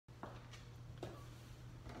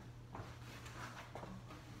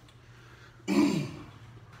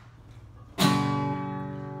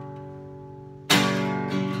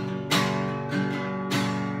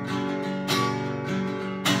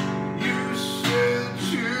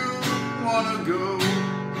wanna go.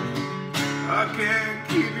 I can't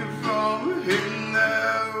keep you from hitting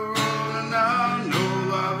that road, and I know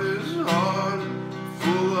life is hard,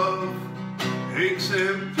 full of aches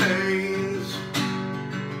and pains.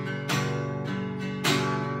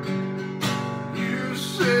 You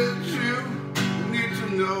said you need to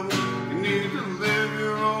know, you need to live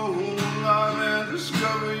your own life and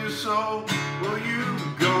discover your soul. Well,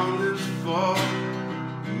 you've gone this far,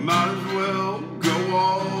 might as well go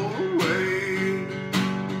all the way.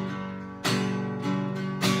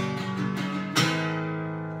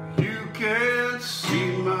 You can't see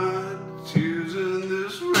my tears in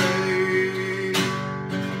this rain,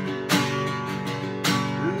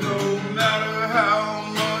 and no matter how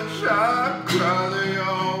much I cry, they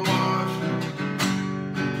all wash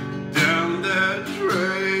down that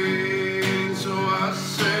drain. So I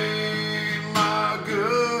say my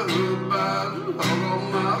goodbyes to all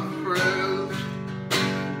my friends.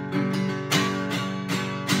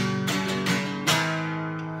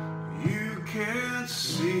 You can't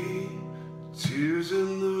see tears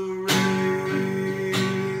in the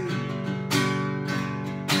rain.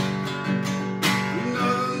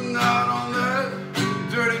 Another night on that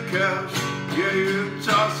dirty couch. Yeah, you're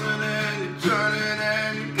tossing and you're turning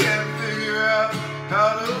and you can't figure out how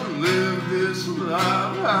to live this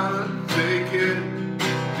life, how to take it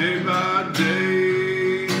day by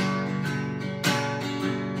day.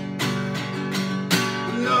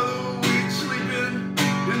 Another week sleeping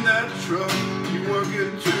in that truck. You're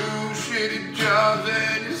working 2 shitty jobs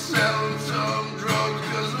and you're selling some drugs,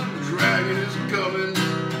 'cause the dragon is coming.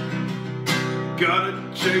 Gotta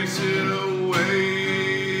chase it away.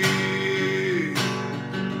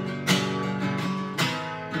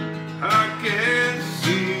 I can't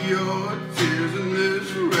see your tears in this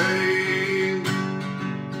rain.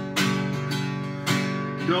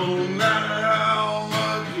 No matter how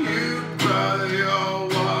much you cry, they all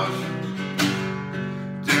wash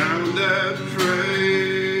down that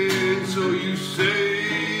drain. So you say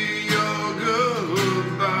your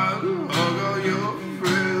goodbye to all your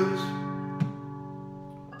friends.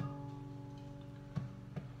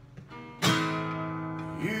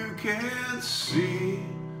 You can't see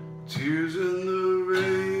tears in the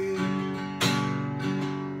rain.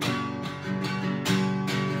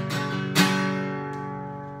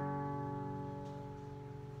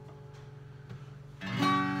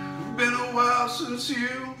 It's been a while since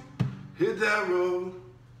you hit that road.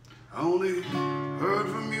 I only heard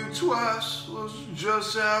from you twice, was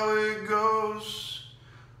just how it goes.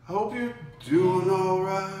 I hope you're doing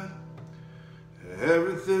alright,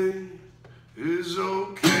 everything is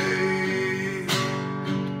okay.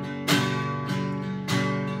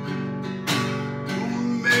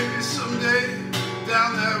 Maybe someday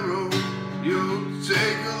down that road you'll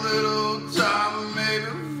take a little time and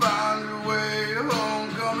maybe find your way home.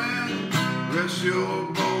 Come in, rest your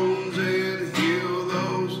bones and heal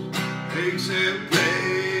those aches and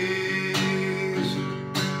pains.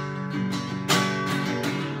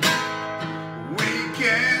 We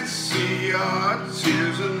can't see our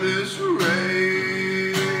tears in this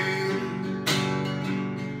rain,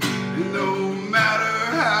 and no matter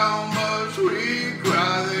how much we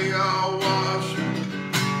cry, they all wash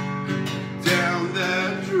down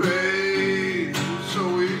that drain. So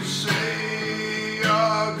we say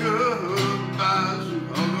our goodbyes to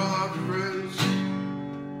all our friends.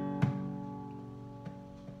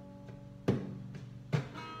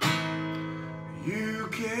 You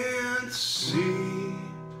can't see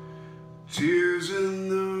tears in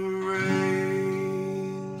the